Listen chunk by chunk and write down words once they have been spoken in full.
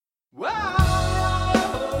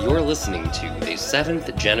You're listening to The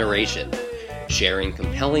Seventh Generation, sharing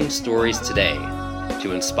compelling stories today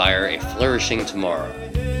to inspire a flourishing tomorrow.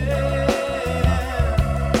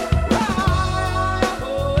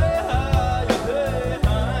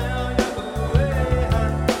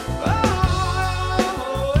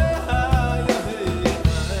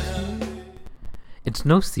 It's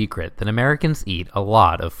no secret that Americans eat a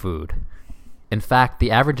lot of food. In fact,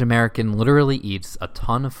 the average American literally eats a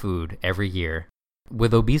ton of food every year.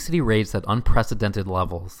 With obesity rates at unprecedented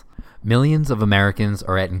levels, millions of Americans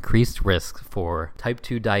are at increased risk for type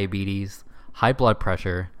 2 diabetes, high blood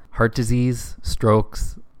pressure, heart disease,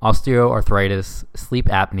 strokes, osteoarthritis, sleep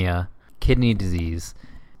apnea, kidney disease,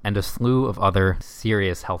 and a slew of other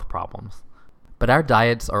serious health problems. But our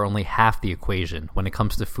diets are only half the equation when it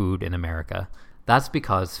comes to food in America. That's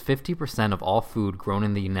because 50% of all food grown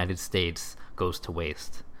in the United States goes to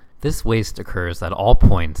waste. This waste occurs at all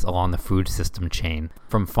points along the food system chain,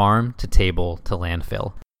 from farm to table to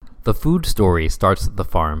landfill. The food story starts at the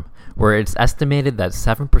farm, where it's estimated that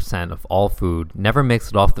 7% of all food never makes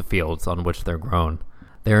it off the fields on which they're grown.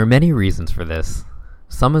 There are many reasons for this.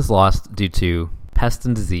 Some is lost due to pest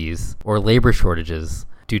and disease, or labor shortages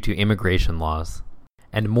due to immigration laws.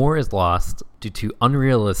 And more is lost due to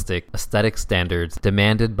unrealistic aesthetic standards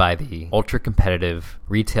demanded by the ultra-competitive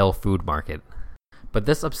retail food market. But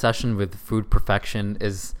this obsession with food perfection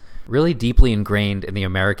is really deeply ingrained in the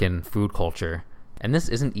American food culture, and this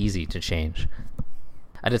isn't easy to change.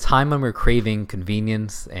 At a time when we're craving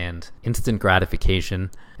convenience and instant gratification,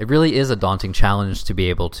 it really is a daunting challenge to be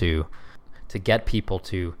able to get people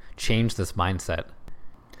to change this mindset.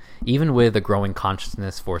 Even with a growing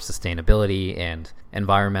consciousness for sustainability and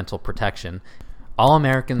environmental protection, all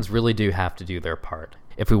Americans really do have to do their part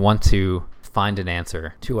if we want to find an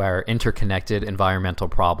answer to our interconnected environmental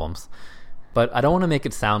problems. But I don't want to make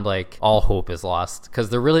it sound like all hope is lost, because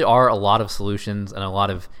there really are a lot of solutions and a lot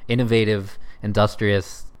of innovative,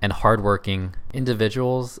 industrious, and hardworking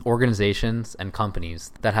individuals, organizations, and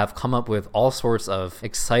companies that have come up with all sorts of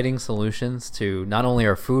exciting solutions to not only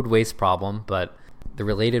our food waste problem, but the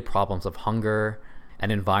related problems of hunger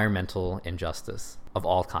and environmental injustice of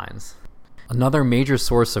all kinds. Another major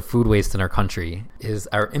source of food waste in our country is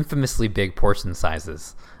our infamously big portion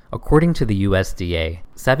sizes. According to the USDA,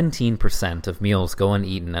 17% of meals go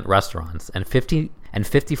uneaten at restaurants, and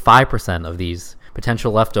 55% of these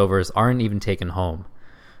potential leftovers aren't even taken home.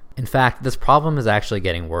 In fact, this problem is actually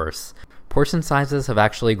getting worse. Portion sizes have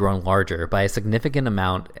actually grown larger by a significant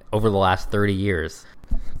amount over the last 30 years.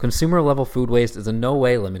 Consumer-level food waste is in no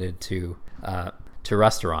way limited to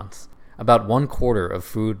restaurants. About 1/4 of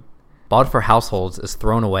food bought for households is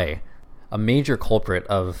thrown away. A major culprit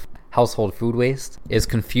of household food waste is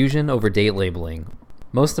confusion over date labeling.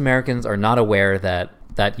 Most Americans are not aware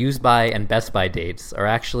that use by and best by dates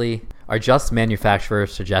are just manufacturer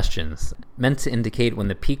suggestions, meant to indicate when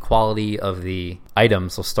the peak quality of the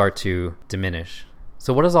items will start to diminish.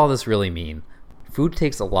 So what does all this really mean? Food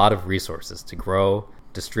takes a lot of resources to grow,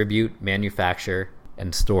 distribute, manufacture,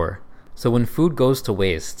 and store. So when food goes to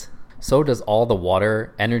waste, so does all the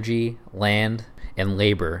water, energy, land, and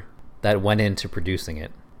labor that went into producing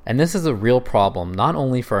it. And this is a real problem not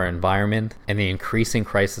only for our environment and the increasing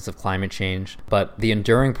crisis of climate change, but the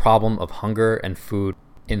enduring problem of hunger and food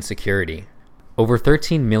insecurity. Over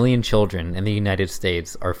 13 million children in the United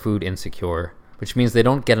States are food insecure, which means they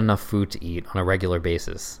don't get enough food to eat on a regular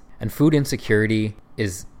basis. And food insecurity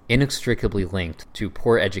is inextricably linked to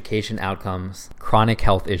poor education outcomes, chronic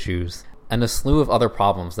health issues, and a slew of other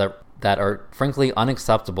problems that are frankly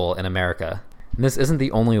unacceptable in America. And this isn't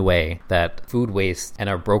the only way that food waste and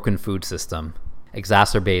our broken food system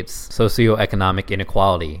exacerbates socioeconomic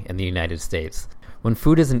inequality in the United States. When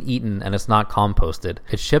food isn't eaten and it's not composted,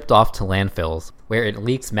 it's shipped off to landfills where it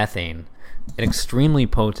leaks methane, an extremely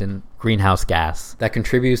potent greenhouse gas that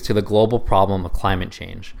contributes to the global problem of climate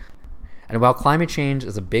change. And while climate change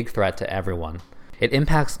is a big threat to everyone, it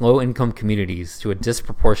impacts low-income communities to a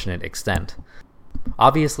disproportionate extent.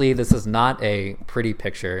 Obviously, this is not a pretty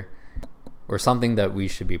picture or something that we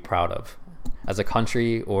should be proud of as a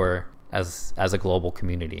country or as a global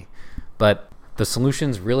community. But the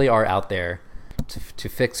solutions really are out there to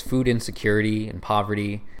fix food insecurity and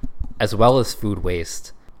poverty, as well as food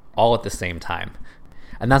waste, all at the same time.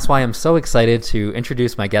 And that's why I'm so excited to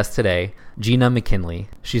introduce my guest today, Gina McKinley.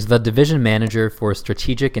 She's the Division Manager for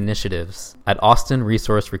Strategic Initiatives at Austin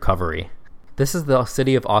Resource Recovery. This is the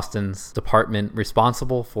City of Austin's department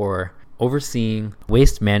responsible for overseeing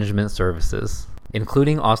waste management services,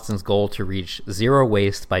 including Austin's goal to reach zero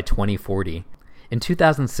waste by 2040. In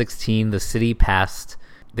 2016, the city passed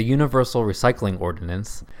the Universal Recycling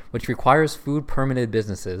Ordinance, which requires food permitted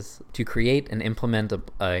businesses to create and implement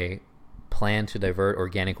a plan to divert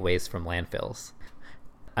organic waste from landfills.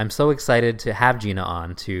 I'm so excited to have Gina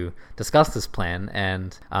on to discuss this plan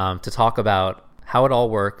and to talk about how it all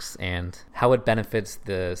works and how it benefits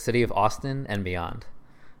the city of Austin and beyond.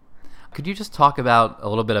 Could you just talk a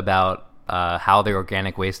little bit about how the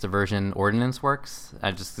Organic Waste Diversion Ordinance works?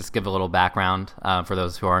 Just give a little background for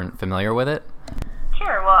those who aren't familiar with it.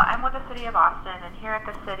 Sure. Well, I'm with the City of Austin, and here at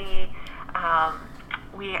the city,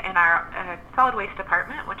 we, in our solid waste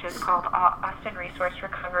department, which is called Austin Resource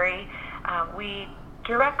Recovery, we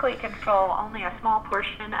directly control only a small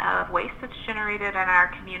portion of waste that's generated in our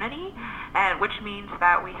community, and which means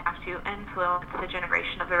that we have to influence the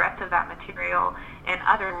generation of the rest of that material in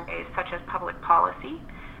other ways, such as public policy.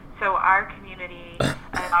 So our community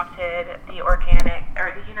adopted the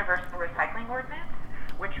Universal Recycling Ordinance,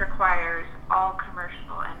 which requires all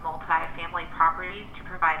commercial and multi-family properties to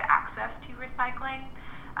provide access to recycling.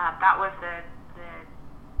 That was the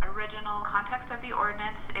original context of the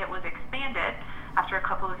ordinance. It was expanded after a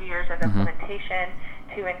couple of years of implementation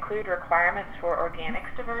to include requirements for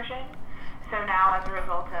organics diversion. So now, as a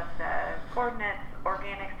result of the ordinance,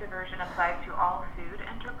 organics diversion applies to all food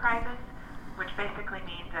enterprises, which basically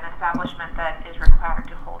means an establishment that is required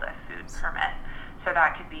to hold a food permit. So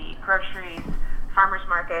that could be groceries, farmers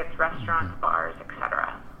markets, restaurants, bars,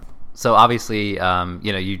 etc. So obviously,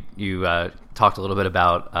 you talked a little bit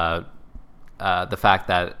about the fact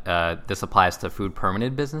that this applies to food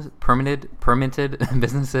permitted businesses,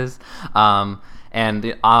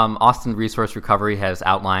 and Austin Resource Recovery has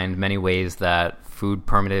outlined many ways that food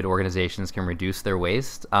permitted organizations can reduce their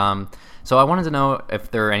waste. So I wanted to know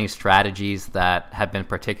if there are any strategies that have been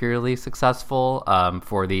particularly successful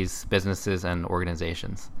for these businesses and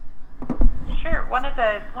organizations. Sure. One of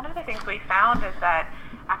the things we found is that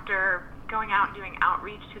after going out and doing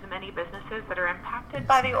outreach to the many businesses that are impacted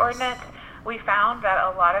by the ordinance, we found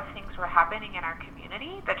that a lot of things were happening in our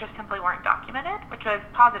community that just simply weren't documented, which was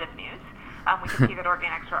positive news. We could see that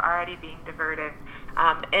organics were already being diverted.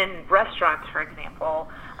 In restaurants, for example,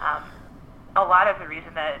 a lot of the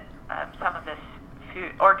reason that some of this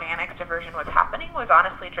food organics diversion was happening was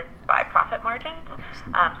honestly driven by profit margins.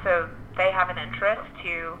 So they have an interest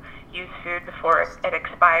to use food before it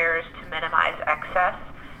expires to minimize excess.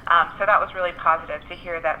 So that was really positive to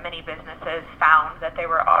hear that many businesses found that they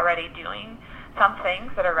were already doing some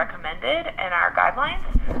things that are recommended in our guidelines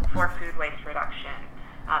for food waste reduction.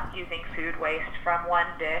 Using food waste from one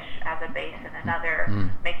dish as a base in another,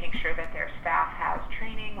 making sure that their staff has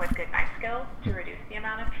training with good knife skills to reduce the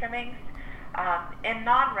amount of trimmings. In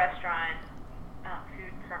non-restaurant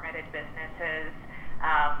food permitted businesses,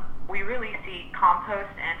 we really see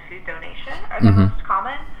compost and food donation are the most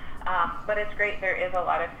common, but it's great there is a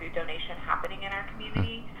lot of food donation happening in our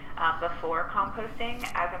community before composting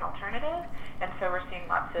as an alternative, and so we're seeing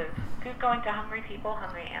lots of food going to hungry people,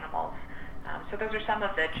 hungry animals. So those are some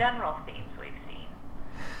of the general themes we've seen.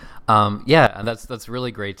 And that's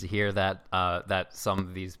really great to hear that that some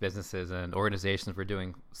of these businesses and organizations were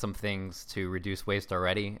doing some things to reduce waste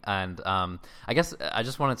already. And I guess I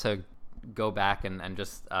just wanted to go back and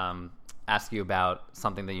just ask you about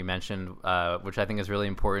something that you mentioned, which I think is really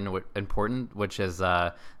important, which is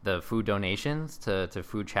the food donations to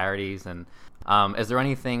food charities. And is there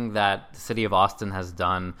anything that the City of Austin has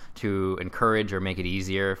done to encourage or make it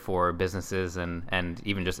easier for businesses and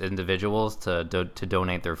even just individuals to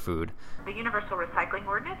donate their food? The Universal Recycling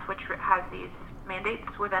Ordinance, which has these mandates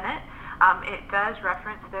within it, it does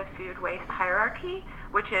reference the food waste hierarchy,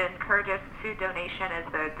 which encourages food donation as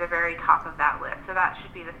the very top of that list. So that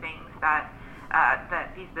should be the things that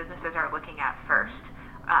these businesses are looking at first.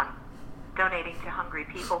 Donating to hungry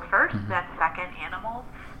people first, then second animals.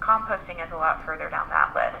 Composting is a lot further down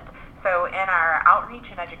that list. So in our outreach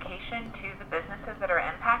and education to the businesses that are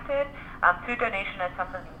impacted, food donation is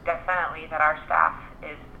something definitely that our staff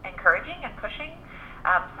is encouraging and pushing.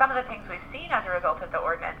 Some of the things we've seen as a result of the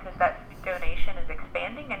ordinance is that donation is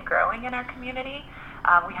expanding and growing in our community.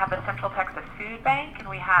 We have the Central Texas Food Bank, and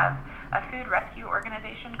we have a food rescue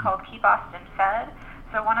organization called Keep Austin Fed.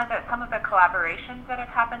 So some of the collaborations that have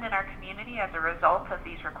happened in our community as a result of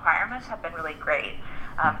these requirements have been really great.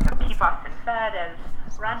 So Keep Austin Fed is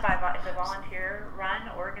a volunteer-run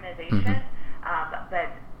organization,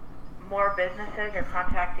 but more businesses are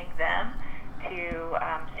contacting them to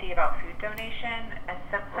see about food donation, and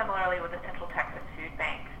similarly with the Central Texas Food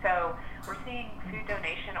Bank. So we're seeing food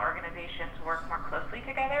donation organizations work more closely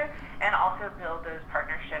together and also build those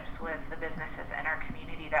partnerships with the businesses in our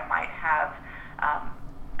community that might have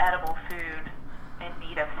edible food in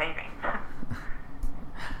need of saving.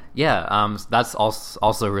 Yeah, that's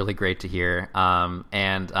also really great to hear.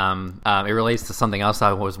 And it relates to something else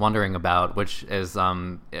I was wondering about, which is,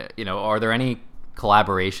 are there any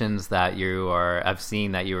collaborations that I've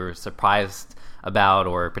seen that you were surprised about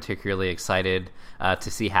or particularly excited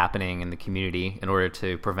to see happening in the community in order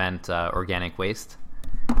to prevent organic waste?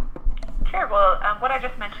 Sure. Well, what I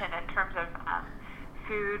just mentioned in terms of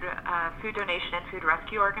food donation and food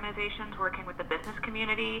rescue organizations working with the business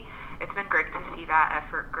community, it's been great to see that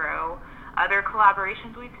effort grow. Other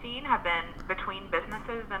collaborations we've seen have been between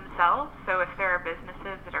businesses themselves. So if there are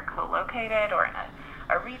businesses that are co-located or in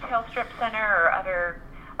a retail strip center or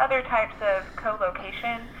other types of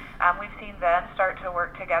co-location, we've seen them start to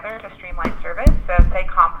work together to streamline service. So say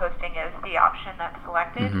composting is the option that's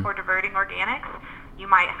selected for diverting organics, you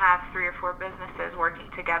might have 3 or 4 businesses working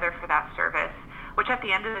together for that service, which at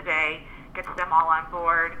the end of the day gets them all on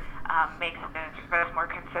board, makes the service more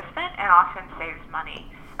consistent, and often saves money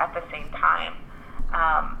at the same time.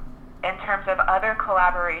 In terms of other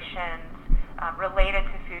collaborations related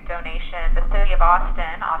to food donation, the City of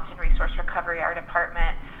Austin Resource Recovery, our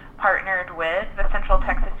department, partnered with the Central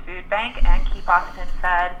Texas Food Bank and Keep Austin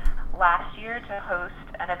Fed last year to host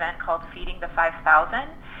an event called Feeding the 5,000,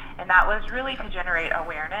 and that was really to generate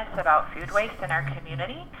awareness about food waste in our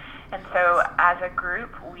community. And so as a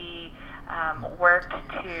group, we worked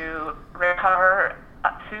to recover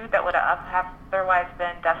food that would have otherwise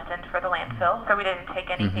been destined for the landfill. So we didn't take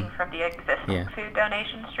anything from the existing food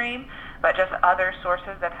donation stream, but just other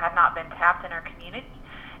sources that had not been tapped in our community,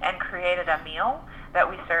 and created a meal that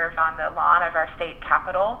we served on the lawn of our state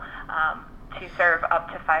capitol to serve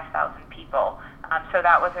up to 5,000 people. So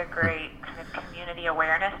that was a great kind of community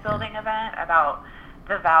awareness building event about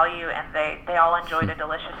the value, and they all enjoyed a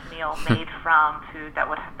delicious meal made from food that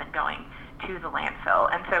would have been going to the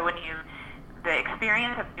landfill. And so the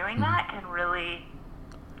experience of doing that can really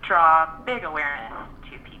draw big awareness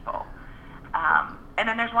to people. And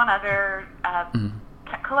then there's one other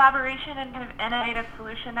collaboration and kind of innovative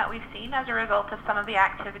solution that we've seen as a result of some of the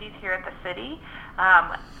activities here at the city.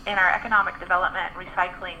 In our economic development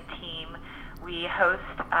recycling team, we host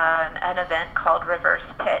an event called Reverse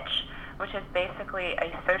Pitch, which is basically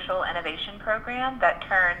a social innovation program that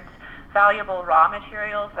turns valuable raw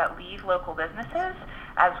materials that leave local businesses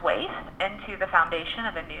as waste into the foundation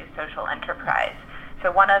of a new social enterprise.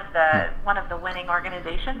 So one of the winning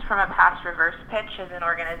organizations from a past Reverse Pitch is an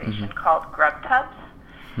organization called Grub Tubs,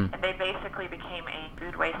 and they basically became a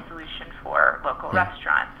food waste solution for local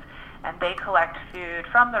restaurants. And they collect food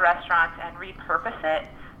from the restaurants and repurpose it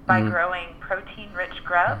by growing protein-rich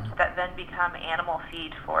grubs that then become animal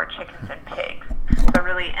feed for chickens and pigs. So a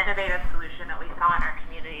really innovative solution that we saw in our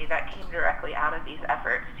community that came directly out of these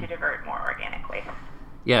efforts to divert more organic waste.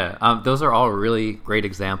 Yeah, those are all really great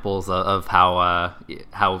examples of how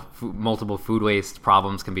multiple food waste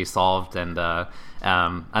problems can be solved, and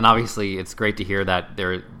obviously it's great to hear that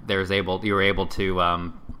you were able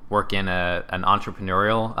to work in an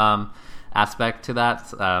entrepreneurial aspect to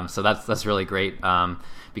that. So that's really great,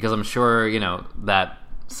 because I'm sure that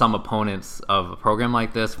some opponents of a program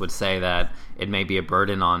like this would say that it may be a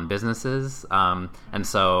burden on businesses, and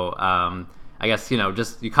so. I guess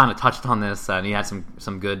just you kind of touched on this, and you had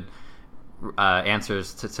some good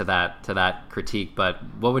answers to that critique. But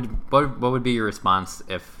what would be your response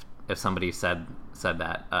if somebody said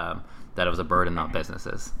that it was a burden on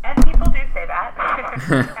businesses? And people do say that,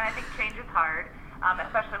 and I think change is hard,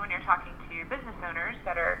 especially when you're talking to business owners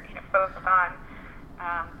that are focused on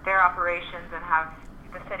their operations and have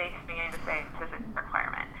the city beginning to say this isn't a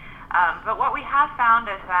requirement. But what we have found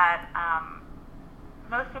is that.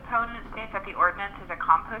 Most opponents think that the ordinance has a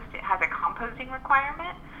composting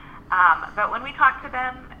requirement, but when we talk to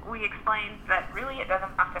them, we explain that really it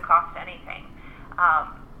doesn't have to cost anything,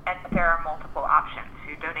 and there are multiple options.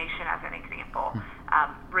 Food donation, as an example,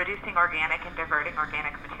 reducing organic and diverting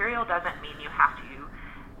organic material doesn't mean you have to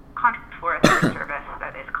contract for a third service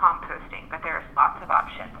that is composting, but there's lots of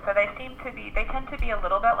options. So they tend to be a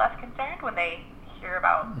little bit less concerned when they hear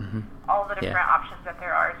about all the different options that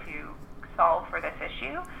there are to solve for this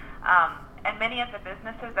issue, and many of the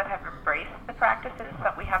businesses that have embraced the practices,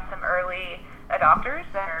 that we have some early adopters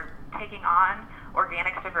that are taking on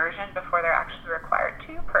organics diversion before they're actually required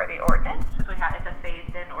to per the ordinance. It's a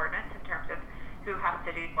phased-in ordinance in terms of who has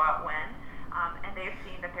to do what when, and they've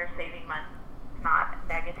seen that they're saving money, not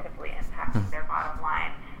negatively impacting their bottom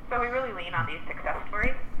line. So we really lean on these success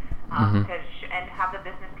stories and have the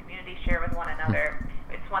business community share with one another.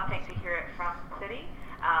 It's one thing to hear it from the city.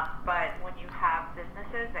 But when you have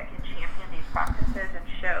businesses that can champion these practices and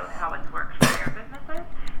show how it's worked for their businesses,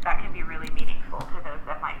 that can be really meaningful to those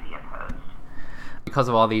that might be opposed. Because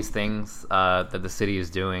of all these things that the city is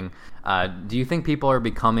doing, do you think people are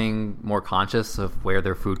becoming more conscious of where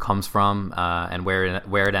their food comes from and where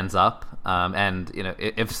it ends up? And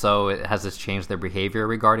if so, has this changed their behavior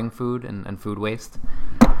regarding food and food waste?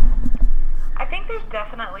 I think there's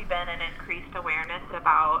definitely been an increased awareness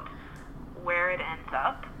about where it ends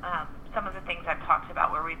up. Some of the things I've talked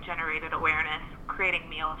about where we've generated awareness, creating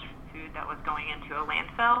meals for food that was going into a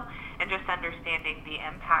landfill, and just understanding the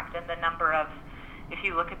impact and the number of, if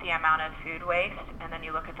you look at the amount of food waste and then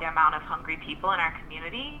you look at the amount of hungry people in our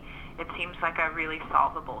community, it seems like a really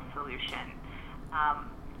solvable solution.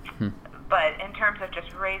 But in terms of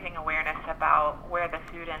just raising awareness about where the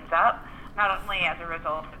food ends up, not only as a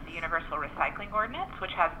result of the Universal Recycling Ordinance,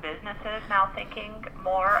 which has businesses now thinking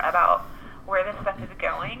more about where this stuff is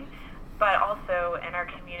going, but also in our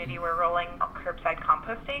community we're rolling out curbside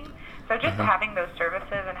composting. So just having those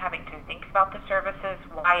services and having to think about the services,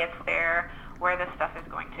 why it's there, where this stuff is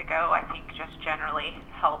going to go, I think just generally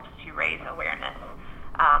helps to raise awareness.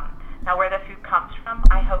 Now where the food comes from,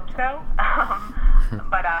 I hope so,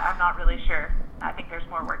 but I'm not really sure. I think there's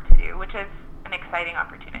more work to do, which is an exciting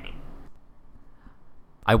opportunity.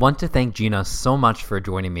 I want to thank Gina so much for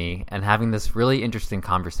joining me and having this really interesting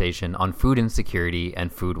conversation on food insecurity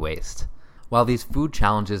and food waste. While these food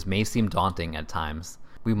challenges may seem daunting at times,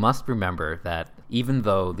 we must remember that even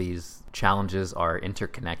though these challenges are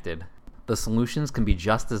interconnected, the solutions can be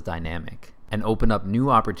just as dynamic and open up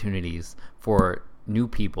new opportunities for new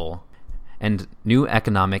people and new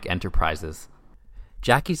economic enterprises.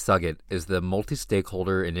 Jackie Suggett is the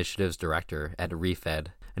Multi-Stakeholder Initiatives Director at ReFed,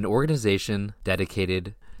 an organization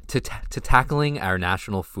dedicated to tackling our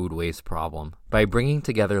national food waste problem by bringing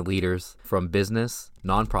together leaders from business,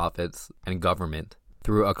 nonprofits, and government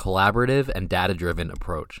through a collaborative and data-driven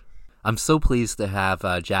approach. I'm so pleased to have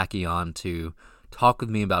Jackie on to talk with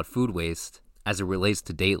me about food waste as it relates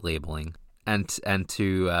to date labeling and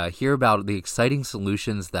to hear about the exciting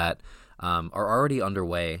solutions that are already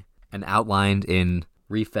underway and outlined in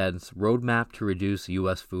ReFed's Roadmap to Reduce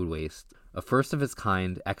U.S. Food Waste, a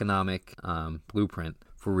first-of-its-kind economic blueprint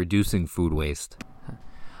for reducing food waste.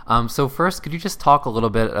 So first, could you just talk a little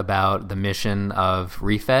bit about the mission of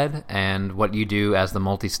ReFed and what you do as the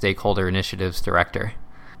Multi-Stakeholder Initiatives Director?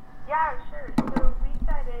 Yeah, sure. So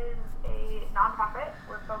ReFed is a nonprofit.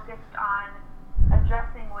 We're focused on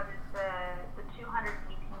addressing what is the $218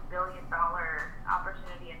 billion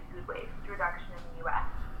opportunity in food waste reduction in the U.S.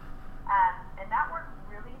 And that work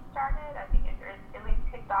really started, I think it at least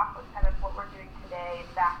kicked off with kind of what we're doing today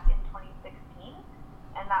back in 2016.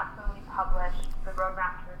 And that's when we published the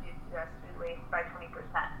Roadmap to Reduce U.S. Food Waste by 20%.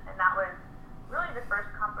 And that was really the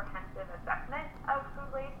first comprehensive assessment of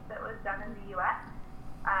food waste that was done in the U.S.,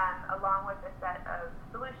 along with a set of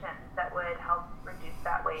solutions that would help reduce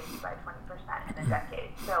that waste by 20% in a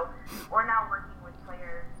decade. So we're now working with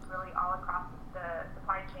players really all across the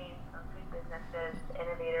supply chain, from food businesses to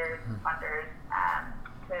innovators and funders,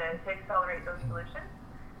 to accelerate those solutions.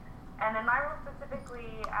 And then my role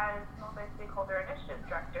specifically as Multi-Stakeholder Initiatives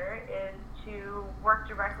Director is to work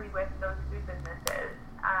directly with those food businesses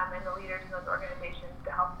and the leaders in those organizations to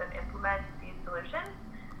help them implement these solutions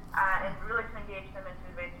and really to engage them in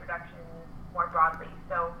food waste reduction more broadly.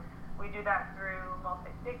 So we do that through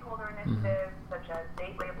multi-stakeholder initiatives such as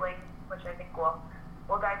date labeling, which I think we'll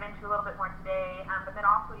dive into a little bit more today, but then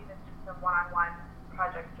also even just some one-on-one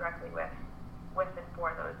projects directly with and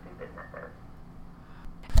for those food businesses.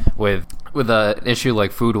 With an issue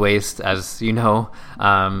like food waste, as you know,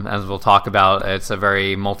 as we'll talk about, it's a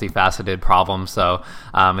very multifaceted problem. So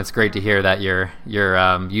it's great to hear that you're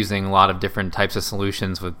using a lot of different types of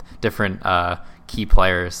solutions with different key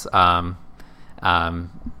players to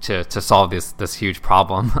solve this huge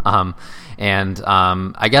problem. And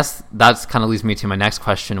I guess that's kind of leads me to my next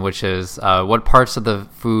question, which is what parts of the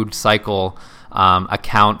food cycle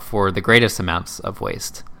account for the greatest amounts of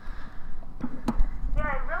waste?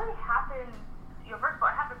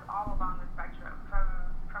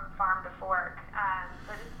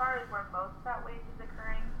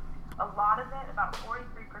 A lot of it, about 43%,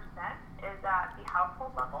 is at the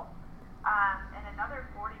household level, and another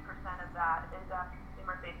 40% of that is at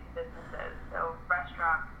consumer-facing businesses, so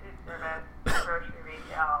restaurants, food service, grocery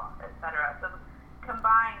retail, etc. So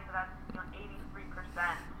combined, that's 83%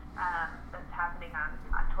 that's happening on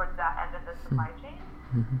towards that end of the supply chain,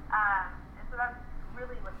 and so that's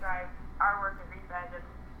really what drives our work at ReFed.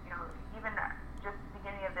 Even just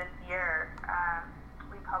beginning of this year,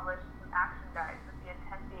 we published some action guides with the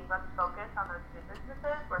intent being, let's focus on those food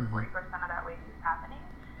businesses where 40% of that waste is happening,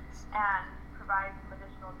 and provide some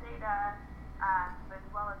additional data, as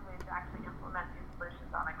well as ways to actually implement these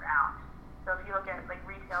solutions on the ground. So if you look at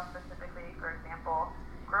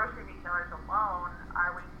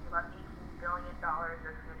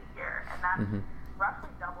and roughly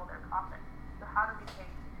double their profits. So how do we take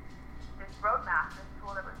this roadmap, this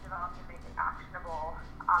tool that was developed, and make it actionable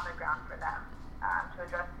on the ground for them to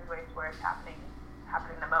address food waste where it's happening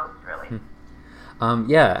the most, really?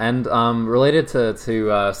 And related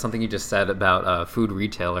to something you just said about food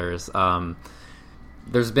retailers,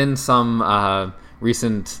 there's been some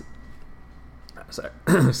recent. Sorry,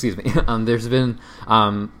 excuse me. There's been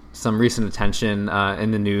some recent attention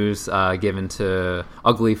in the news given to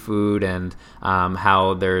ugly food and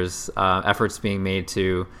how there's efforts being made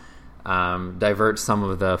to divert some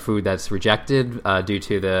of the food that's rejected due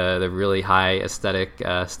to the really high aesthetic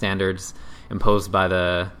standards imposed by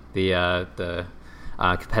the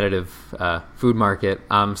competitive food market.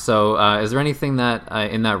 So is there anything that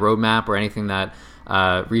in that roadmap or anything that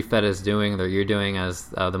ReFED is doing, that you're doing as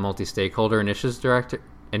the multi-stakeholder initiatives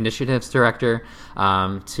director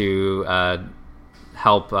to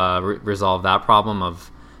help resolve that problem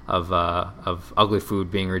of ugly food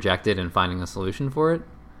being rejected and finding a solution for it?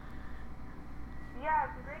 Yeah,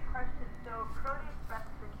 it's a great question. So produce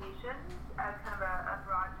specifications as kind of a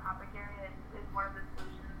broad topic area is one of the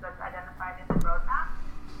solutions that's identified in the roadmap.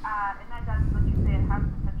 And that does, like you say, it has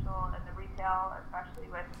potential in the retail, especially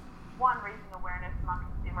with one, raising awareness among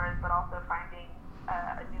consumers, but also finding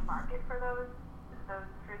a new market for those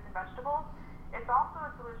fruits and vegetables. It's also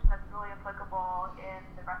a solution that's really applicable in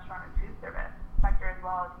the restaurant and food service sector as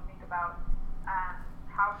well. If you think about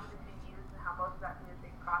how food is being used and how most of that food is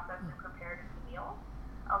being processed and prepared into meals,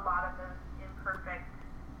 a lot of those imperfect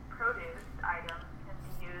produce items can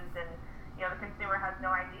be used, and the consumer has no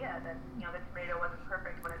idea that the tomato wasn't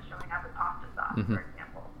perfect when it's showing up in pasta sauce, for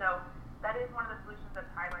example. So that is one of the solutions that's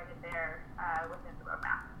highlighted there within the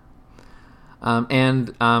roadmap.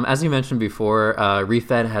 As you mentioned before,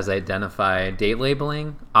 ReFED has identified date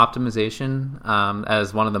labeling optimization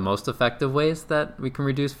as one of the most effective ways that we can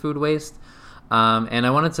reduce food waste. And I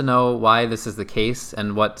wanted to know why this is the case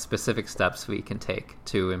and what specific steps we can take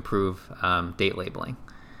to improve date labeling.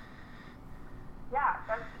 Yeah,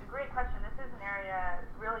 that's a great question. This is an area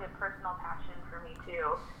really of personal passion for me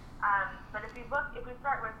too. But if we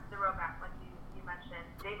start with the roadmap, like you mentioned,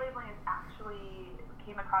 date labeling actually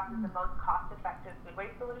came across as the most cost-effective food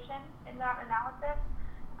waste solution in that analysis,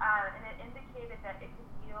 and it indicated that it could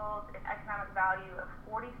yield an economic value of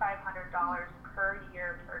 $4,500 per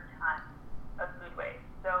year per ton of food waste.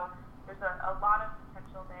 So there's a lot of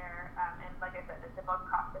potential there, and like I said, it's the most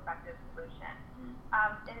cost-effective solution.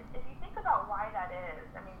 And if you think about why that is,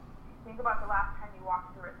 I mean, think about the last time you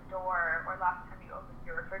walked through a store or last time you opened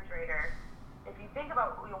your refrigerator. If you think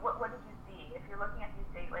about what did you see? If you're looking at these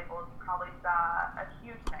date labels, you probably saw a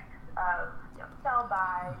huge mix of sell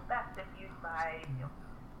by, best if used by,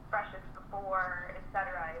 freshest before,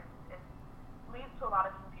 etc. It leads to a lot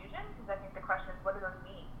of confusion, because I think the question is, what do those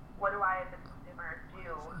mean? What do I as a consumer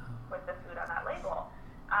do with the food on that label?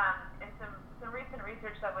 And some recent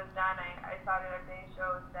research that was done, I saw the other day,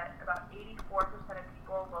 shows that about 84% of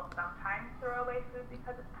people will sometimes throw away food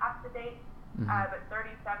because it's past the date. But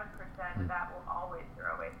 37% of that will always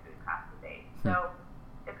throw away food past the date. So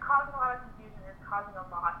it's causing a lot of confusion. It's causing a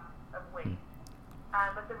lot of waste.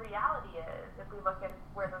 But the reality is, if we look at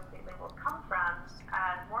where those date labels come from,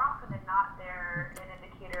 more often than not, they're an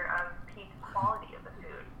indicator of peak quality of the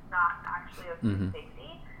food, not actually of food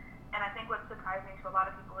safety. And I think what's surprising to a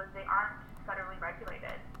lot of people is they aren't federally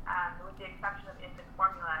regulated. With the exception of infant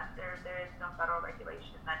formula, there is no federal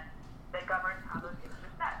regulation that governs how those things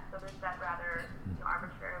are set. So they're set rather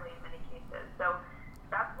arbitrarily in many cases. So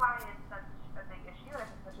that's why it's such a big issue. I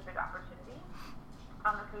think such a big opportunity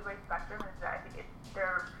on the food waste spectrum is that I think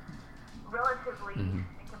they're relatively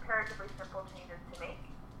and comparatively simple changes to make.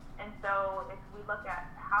 And so if we look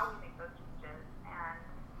at how we make those changes and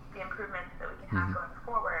the improvements that we can have going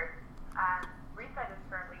forward, ReFED is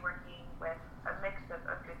currently working with a mix of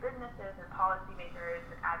good businesses and policymakers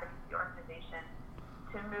and advocacy organizations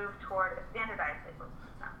to move toward a standardized labeling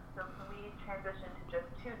system. So can we transition to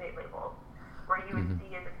just 2 date labels, where you would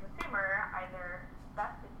see as a consumer either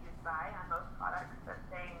best if used by on most products that's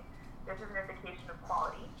saying this is an indication of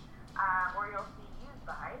quality, or you'll see used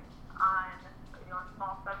by on a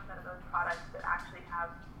small subset of those products that actually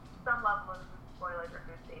have some level of food spoilage or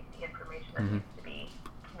food safety information that needs to be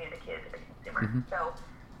communicated to the consumer. So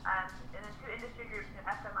and then 2 industry groups,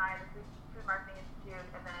 SMI, the Food Marketing Institute,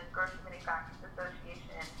 and then Grocery Manufacturers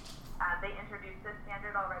Association, they introduced this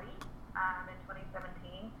standard already in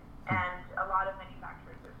 2017, and a lot of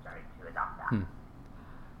manufacturers are starting to adopt that.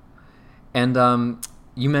 And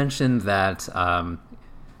you mentioned that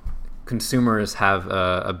consumers have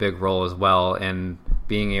a big role as well in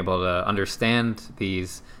being able to understand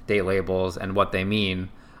these date labels and what they mean.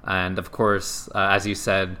 And of course, as you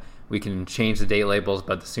said, we can change the date labels,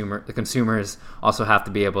 but the consumers also have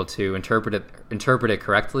to be able to interpret it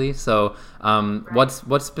correctly. So,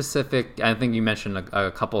 what specific? I think you mentioned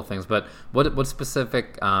a couple of things, but what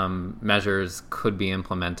specific measures could be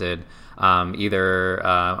implemented, either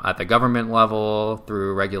at the government level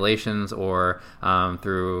through regulations, or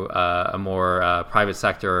through a more private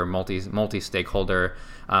sector or multi-stakeholder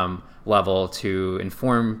level, to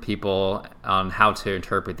inform people on how to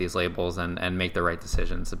interpret these labels and make the right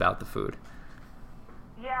decisions about the food?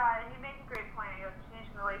 Yeah, you make a great point.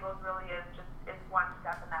 Changing the labels really is one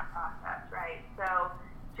step in that process, right? So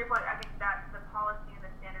to your point, I think that the policy and the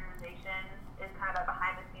standardization is kind of a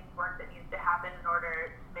behind-the-scenes work that needs to happen in order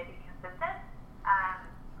to make it consistent.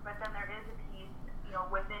 But then there is a piece,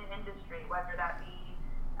 within industry, whether that be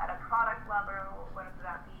at a product level, whether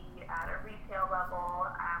that be at a retail level,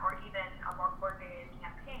 or even a more coordinated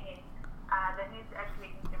campaign that needs to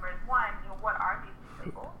educate consumers. One, what are these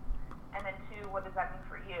labels? And then two, what does that mean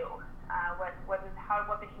for you?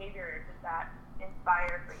 What behavior does that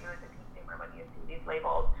inspire for you as a consumer when you see these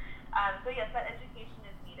labels? So yes, that education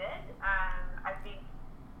is needed. I think,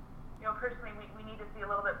 personally, we need to see a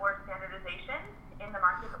little bit more standardization in the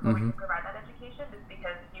market before we can provide that education. Just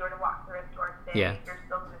because if you were to walk through a store today, you're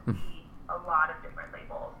still going to see a lot of different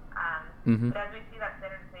labels. But as we see that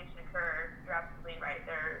standardization occur, you're absolutely right.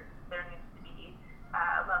 There needs to be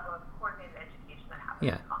a level of coordinated education that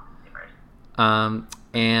happens among consumers.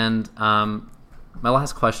 And my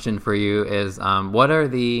last question for you is, what are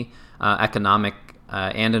the economic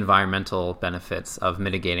and environmental benefits of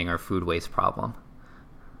mitigating our food waste problem?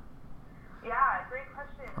 Yeah, great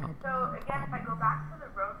question. So again, if I go back to the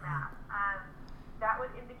roadmap, that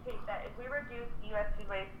would indicate that if we reduce U.S. food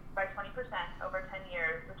waste by 20% over 10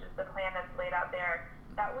 years, which is the plan that's laid out there,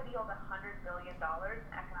 that would yield $100 billion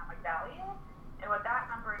in economic value. And what that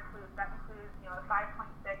number includes, the $5.6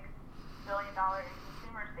 billion in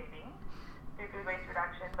consumer savings through food waste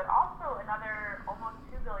reduction, but also another almost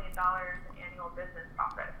 $2 billion in annual business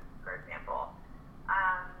profits, for example.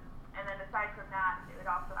 And then aside from that, it would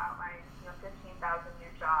also outline 15,000 new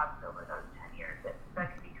jobs over those 10 years that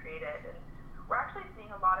can be created. And we're actually seeing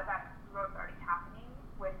a lot of that growth already happening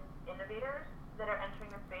with innovators that are entering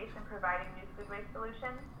the space and providing new food waste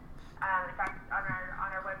solutions. In fact, on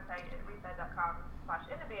our website at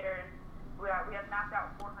reset.com/innovators, we have mapped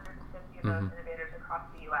out 450 of those innovators across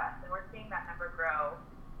the U.S., and we're seeing that number grow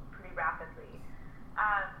pretty rapidly.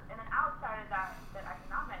 And then outside of that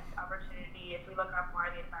economic opportunity, if we look up more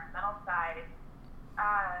at the environmental side,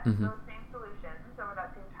 those same solutions over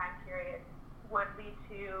that same time period would lead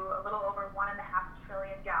to a little over 1.5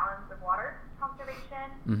 trillion gallons of water conservation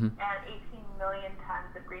and 18 million tons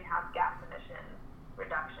of greenhouse gas emissions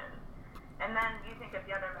reductions. And then you think of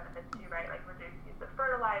the other benefits too, right? Like reduced use of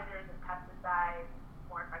fertilizers and pesticides,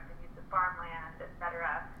 more effective use of farmland,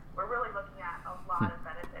 etc. We're really looking at a lot of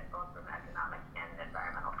benefit, both from an economic and an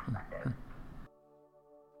environmental perspective.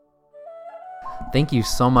 Thank you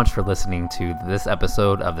so much for listening to this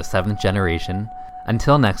episode of The Seventh Generation.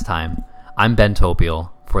 Until next time, I'm Ben Topiel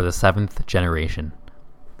for The Seventh Generation.